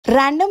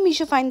Random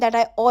Meesho find that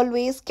I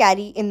always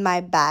carry in my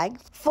bag.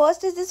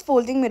 First is this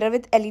folding mirror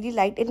with LED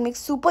light. It makes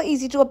super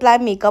easy to apply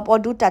makeup or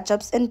do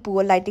touch-ups in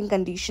poor lighting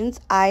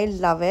conditions. I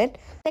love it.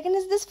 Second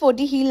is this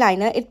 40 heel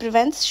liner. It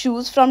prevents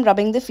shoes from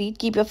rubbing the feet,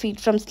 keep your feet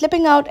from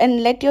slipping out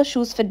and let your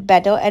shoes fit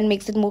better and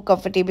makes it more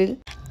comfortable.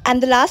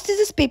 And the last is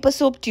this paper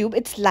soap tube.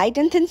 It's light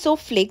and thin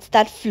soap flakes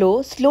that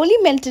flow, slowly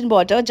melt in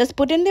water. Just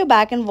put in your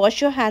bag and wash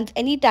your hands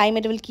anytime.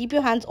 It will keep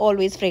your hands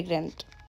always fragrant.